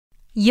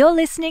You're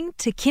listening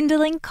to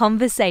Kindling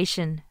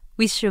Conversation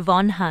with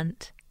Siobhan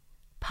Hunt,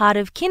 part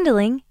of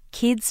Kindling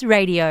Kids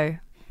Radio.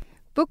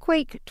 Book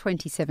Week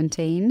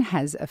 2017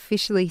 has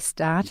officially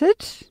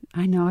started.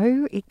 I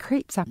know, it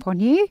creeps up on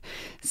you.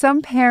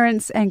 Some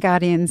parents and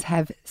guardians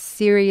have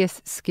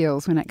serious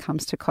skills when it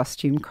comes to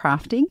costume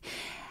crafting,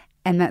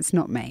 and that's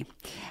not me.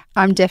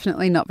 I'm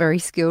definitely not very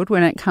skilled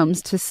when it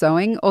comes to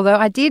sewing, although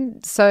I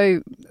did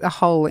sew a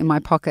hole in my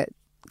pocket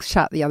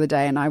shut the other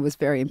day and I was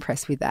very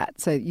impressed with that.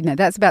 So,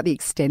 that's about the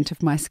extent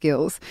of my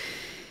skills.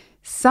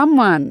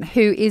 Someone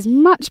who is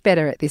much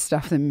better at this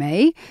stuff than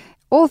me,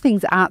 all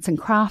things arts and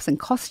crafts and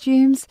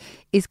costumes,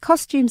 is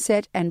costume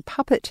set and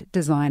puppet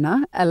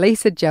designer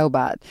Aleisa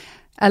Jelbart.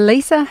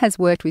 Aleisa has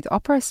worked with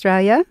Opera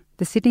Australia,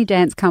 the Sydney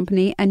Dance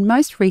Company, and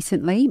most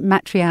recently,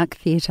 Matriarch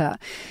Theatre.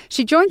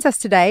 She joins us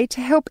today to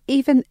help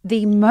even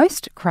the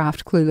most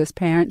craft clueless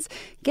parents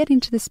get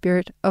into the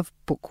spirit of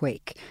Book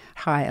Week.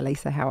 Hi,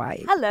 Aleisa, how are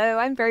you? Hello,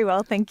 I'm very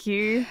well, thank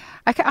you.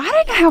 Okay, I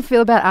don't know how I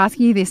feel about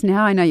asking you this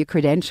now I know your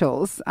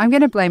credentials. I'm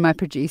going to blame my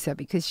producer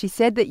because she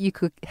said that you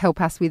could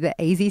help us with the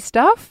easy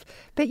stuff,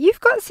 but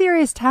you've got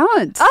serious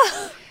talent.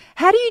 Oh.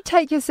 How do you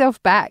take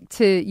yourself back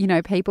to,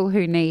 people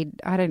who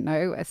need, I don't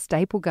know, a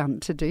staple gun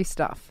to do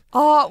stuff?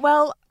 Oh,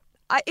 well,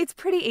 it's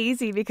pretty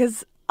easy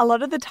because a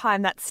lot of the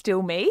time that's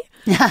still me.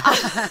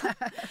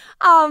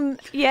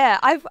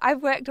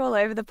 I've worked all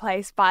over the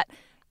place, but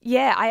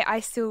I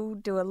still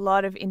do a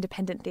lot of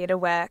independent theatre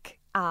work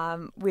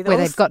with where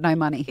they've got no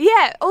money.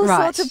 Yeah, all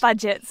right. sorts of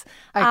budgets.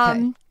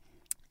 Okay.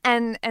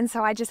 And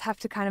so I just have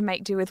to kind of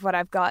make do with what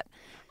I've got,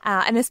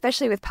 and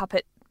especially with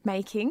puppet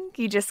making,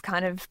 you just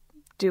kind of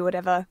do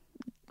whatever.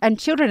 And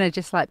children are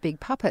just like big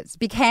puppets,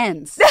 big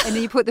hands, and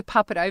then you put the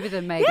puppet over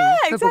them maybe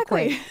for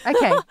exactly. Book Week.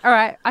 Okay, all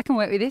right, I can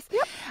work with this.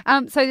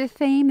 Yep. So the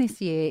theme this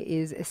year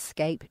is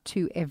Escape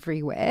to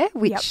Everywhere,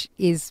 which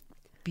is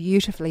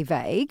beautifully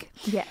vague.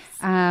 Yes.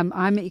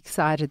 I'm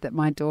excited that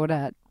my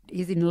daughter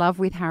is in love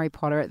with Harry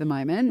Potter at the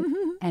moment,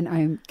 and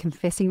I'm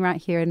confessing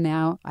right here and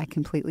now, I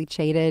completely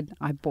cheated.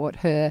 I bought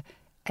her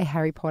a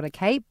Harry Potter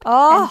cape.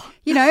 Oh.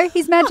 And,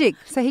 he's magic,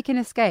 so he can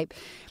escape.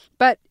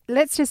 But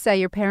let's just say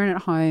you're a parent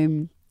at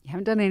home. You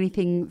haven't done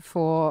anything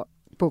for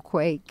Book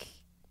Week.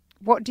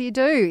 What do you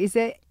do?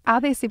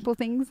 Are there simple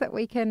things that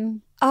we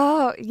can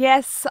Oh,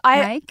 yes.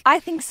 make? I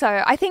think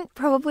so. I think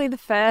probably the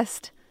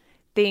first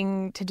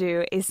thing to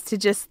do is to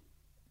just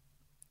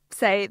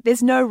say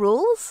there's no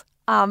rules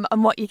on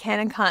what you can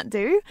and can't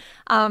do.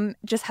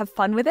 Just have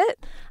fun with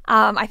it.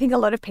 I think a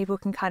lot of people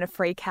can kind of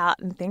freak out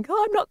and think,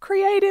 I'm not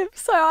creative,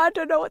 so I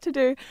don't know what to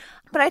do.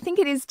 But I think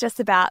it is just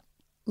about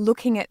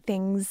looking at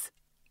things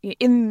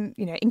in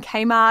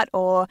Kmart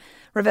or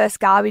reverse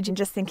garbage and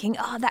just thinking,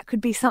 that could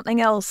be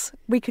something else.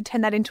 We could turn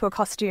that into a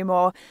costume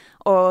or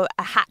a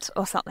hat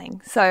or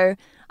something. So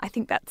I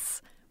think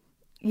that's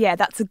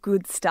a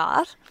good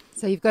start.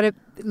 So you've got to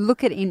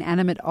look at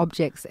inanimate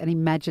objects and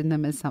imagine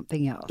them as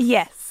something else.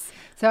 Yes.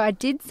 So I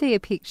did see a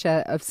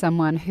picture of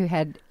someone who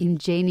had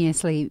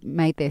ingeniously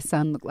made their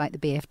son look like the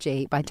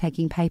BFG by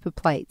taking paper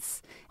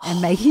plates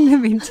and making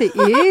them into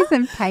ears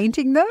and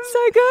painting them. So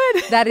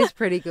good. That is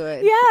pretty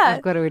good. Yeah.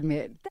 I've got to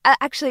admit.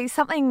 Actually,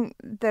 something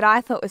that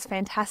I thought was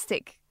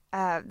fantastic,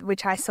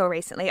 which I saw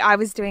recently, I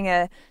was doing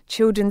a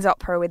children's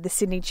opera with the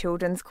Sydney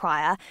Children's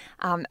Choir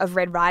of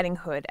Red Riding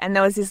Hood, and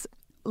there was this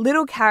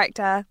little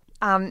character.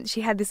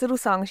 She had this little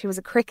song. She was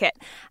a cricket,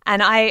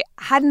 and I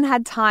hadn't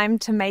had time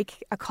to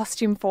make a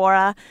costume for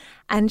her.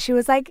 And she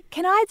was like,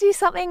 "Can I do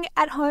something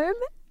at home?"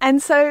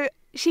 And so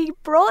she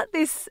brought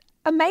this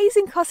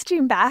amazing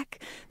costume back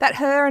that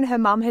her and her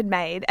mum had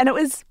made, and it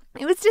was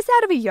just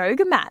out of a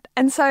yoga mat.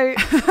 And so and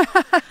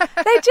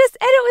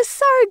it was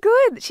so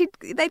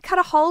good. They'd cut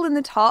a hole in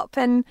the top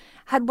and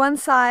had one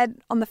side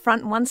on the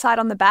front and one side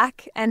on the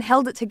back, and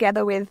held it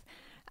together with,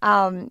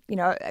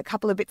 a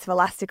couple of bits of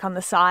elastic on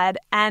the side.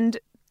 And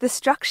the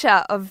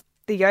structure of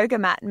the yoga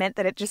mat meant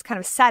that it just kind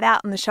of sat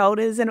out on the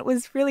shoulders, and it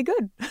was really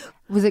good.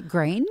 Was it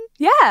green?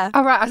 Yeah.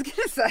 Oh, right. I was going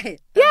to say.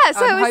 Yeah,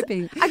 so I'm it was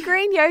hoping. a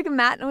green yoga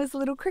mat and it was a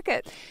little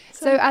cricket.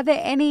 So are there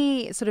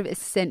any sort of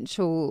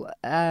essential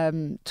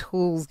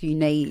tools you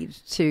need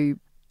to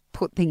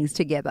put things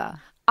together?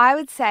 I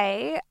would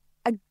say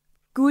a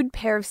good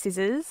pair of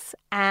scissors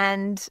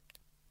and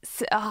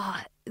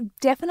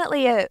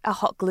definitely a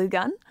hot glue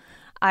gun.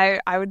 I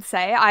would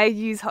say I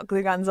use hot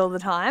glue guns all the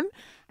time.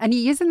 And you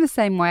use them the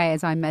same way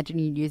as I imagine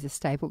you'd use a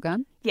staple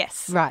gun?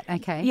 Yes. Right,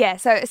 okay. Yeah,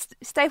 so a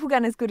staple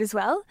gun is good as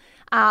well.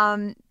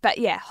 But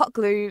yeah, hot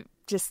glue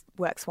just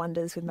works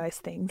wonders with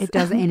most things. It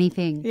does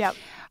anything. Yep.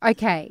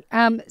 Okay,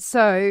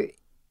 so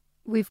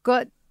we've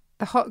got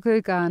the hot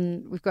glue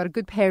gun, we've got a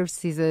good pair of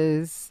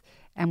scissors,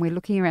 and we're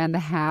looking around the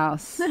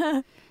house.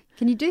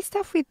 Can you do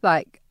stuff with,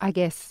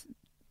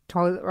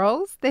 toilet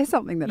rolls? They're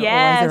something that are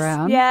always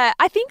around. Yeah,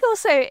 I think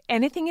also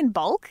anything in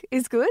bulk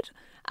is good.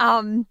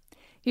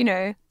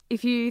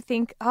 If you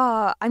think,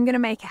 I'm going to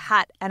make a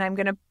hat and I'm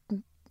going to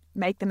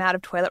make them out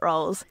of toilet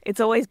rolls,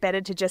 it's always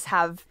better to just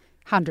have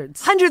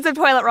Hundreds of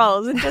toilet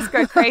rolls and just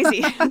go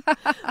crazy.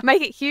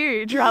 Make it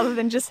huge rather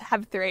than just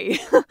have 3.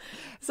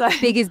 So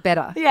big is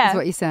better, is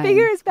what you're saying.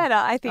 Bigger is better,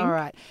 I think. All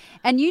right.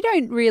 And you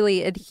don't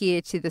really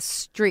adhere to the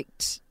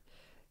strict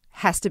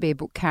has to be a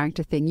book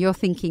character thing. You're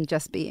thinking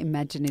just be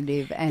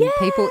imaginative, and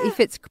people, if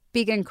it's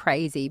big and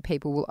crazy,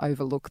 people will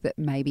overlook that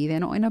maybe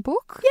they're not in a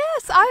book.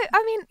 Yes,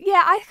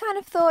 I kind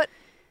of thought,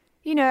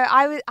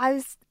 I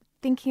was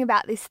thinking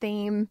about this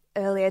theme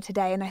earlier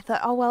today, and I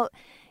thought, oh, well,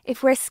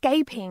 if we're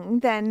escaping,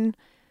 then,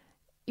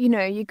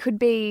 you could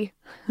be,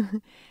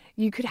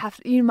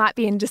 you might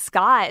be in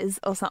disguise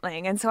or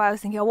something. And so I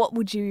was thinking, oh, what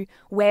would you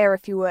wear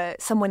if you were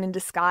someone in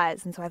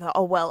disguise? And so I thought,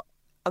 oh, well,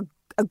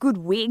 a good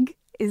wig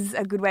is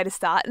a good way to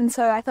start. And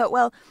so I thought,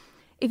 well,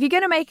 if you're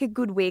going to make a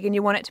good wig and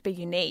you want it to be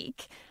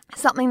unique,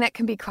 something that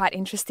can be quite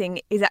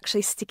interesting is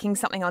actually sticking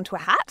something onto a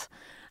hat.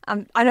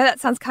 I know that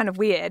sounds kind of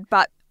weird,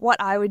 but what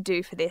I would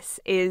do for this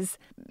is,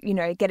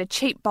 get a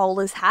cheap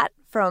bowler's hat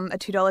from a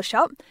 $2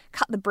 shop,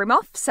 cut the brim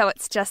off so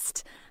it's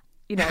just,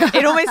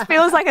 it almost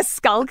feels like a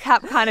skull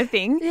cap kind of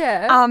thing.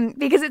 Yeah.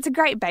 Because it's a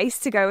great base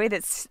to go with.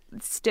 It's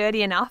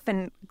sturdy enough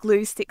and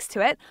glue sticks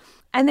to it.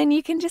 And then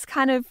you can just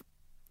kind of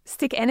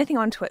stick anything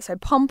onto it. So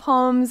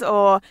pom-poms,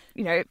 or,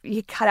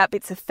 you cut out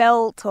bits of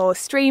felt or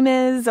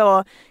streamers,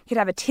 or you could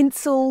have a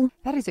tinsel.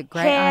 That is a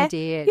great hair.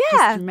 idea. Yeah.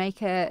 Just to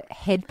make a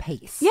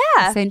headpiece.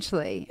 Yeah.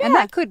 Essentially. Yeah. And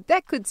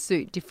that could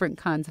suit different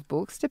kinds of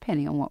books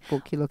depending on what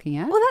book you're looking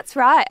at. Well, that's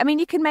right. I mean,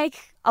 you can make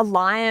a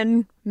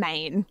lion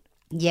mane.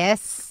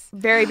 Yes.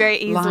 Very, very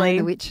easily. Lion,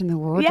 the Witch and the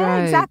Wardrobe. Yeah,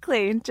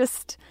 exactly.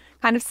 Just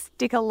kind of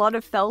stick a lot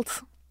of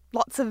felt,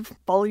 lots of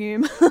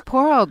volume.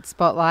 Poor old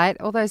Spotlight.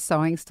 All those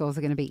sewing stores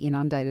are going to be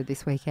inundated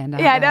this weekend,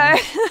 aren't Yeah, I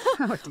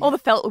they? know. All the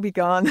felt will be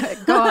gone.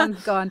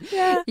 Gone.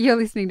 Yeah. You're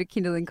listening to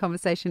Kindling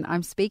Conversation.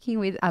 I'm speaking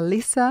with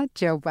Aleisa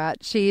Jelbart.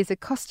 She is a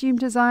costume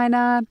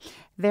designer,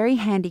 very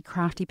handy,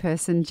 crafty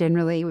person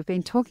generally. We've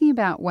been talking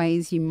about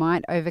ways you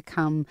might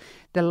overcome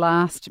the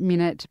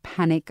last-minute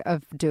panic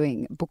of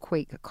doing Book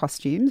Week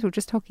costumes. We're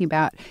just talking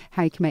about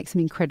how you can make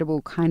some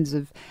incredible kinds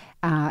of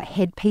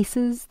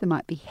headpieces. There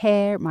might be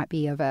hair, it might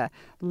be of a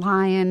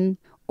lion,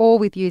 or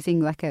with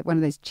using like one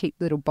of those cheap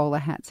little bowler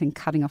hats and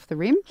cutting off the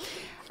rim.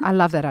 I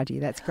love that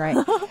idea. That's great.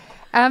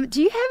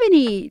 Do you have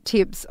any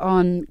tips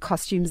on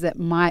costumes that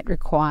might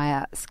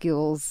require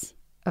skills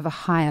of a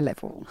higher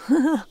level?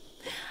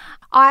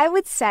 I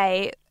would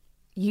say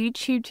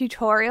YouTube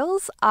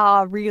tutorials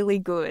are really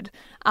good.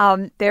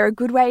 They're a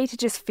good way to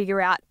just figure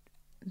out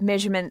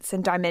measurements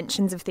and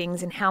dimensions of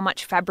things and how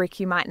much fabric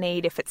you might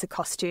need if it's a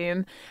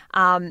costume.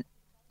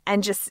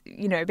 And just,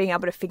 being able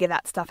to figure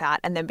that stuff out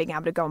and then being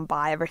able to go and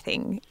buy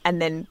everything and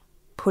then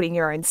putting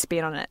your own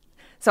spin on it.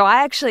 So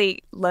I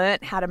actually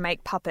learnt how to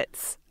make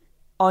puppets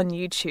on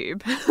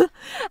YouTube.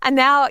 And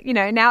now,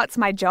 now it's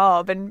my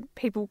job and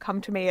people come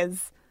to me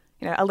as,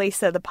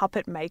 Aleisa the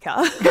puppet maker.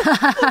 But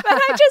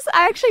I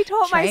actually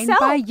taught Trained myself.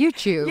 by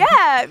YouTube.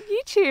 Yeah,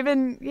 YouTube.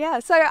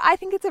 And so I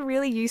think it's a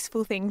really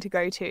useful thing to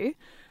go to.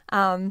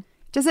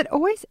 Does it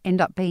always end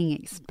up being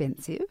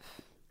expensive?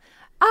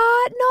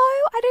 No,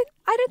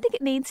 I don't think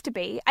it needs to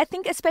be. I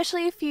think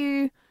especially if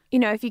you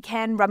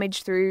can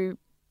rummage through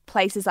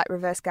places like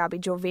Reverse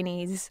Garbage or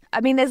Vinnie's. I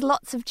mean, there's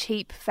lots of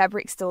cheap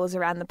fabric stores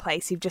around the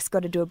place. You've just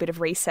got to do a bit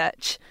of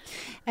research.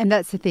 And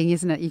that's the thing,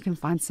 isn't it? You can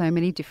find so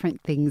many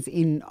different things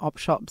in op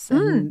shops.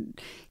 And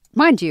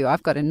mind you,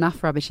 I've got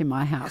enough rubbish in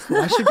my house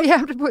that I should be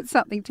able to put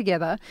something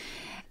together.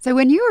 So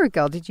when you were a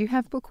girl, did you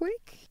have Book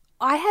Week?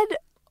 I had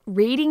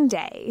reading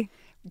day.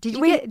 Did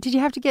you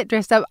have to get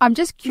dressed up? I'm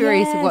just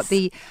curious of what Yes.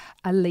 the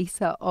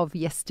Aleisa of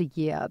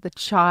yesteryear, the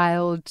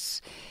child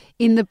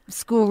in the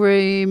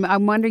schoolroom.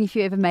 I'm wondering if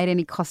you ever made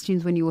any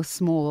costumes when you were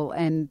small,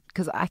 and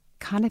because I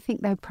kind of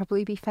think they'd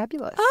probably be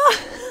fabulous.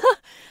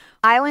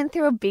 I went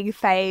through a big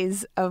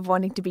phase of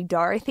wanting to be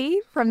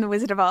Dorothy from The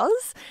Wizard of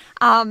Oz,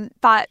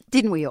 but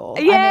Didn't we all?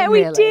 yeah,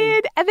 we really.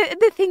 did. And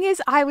the thing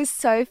is, I was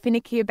so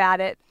finicky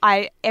about it.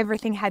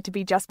 Everything had to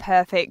be just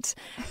perfect.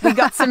 We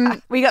got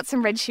some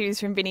red shoes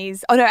from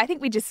Vinnie's. Oh no, I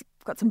think we just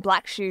got some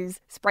black shoes,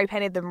 spray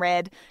painted them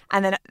red,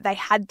 and then they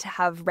had to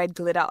have red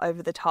glitter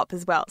over the top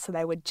as well, so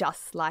they were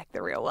just like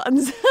the real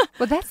ones.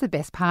 Well, that's the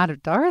best part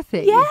of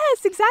Dorothy.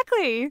 Yes,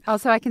 exactly.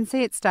 Also, I can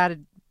see it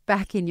started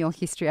back in your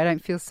history. I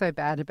don't feel so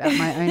bad about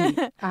my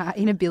own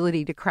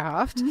inability to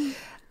craft.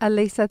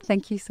 Aleisa,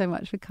 thank you so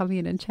much for coming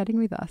in and chatting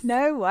with us.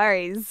 No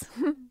worries.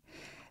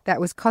 That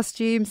was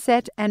costume,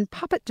 set and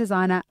puppet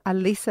designer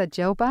Aleisa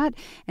Jelbart.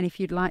 And if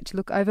you'd like to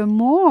look over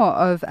more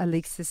of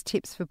Aleisa's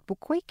tips for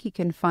Book Week, you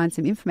can find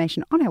some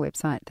information on our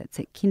website. That's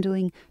at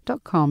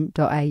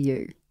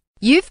kindling.com.au.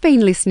 You've been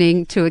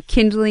listening to a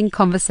Kindling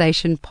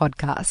Conversation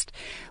podcast.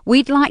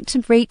 We'd like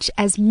to reach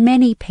as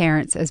many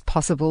parents as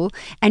possible,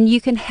 and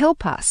you can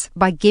help us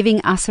by giving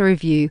us a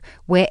review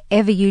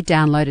wherever you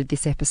downloaded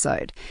this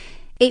episode.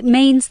 It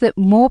means that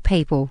more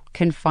people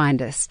can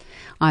find us.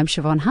 I'm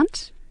Siobhan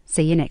Hunt.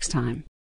 See you next time.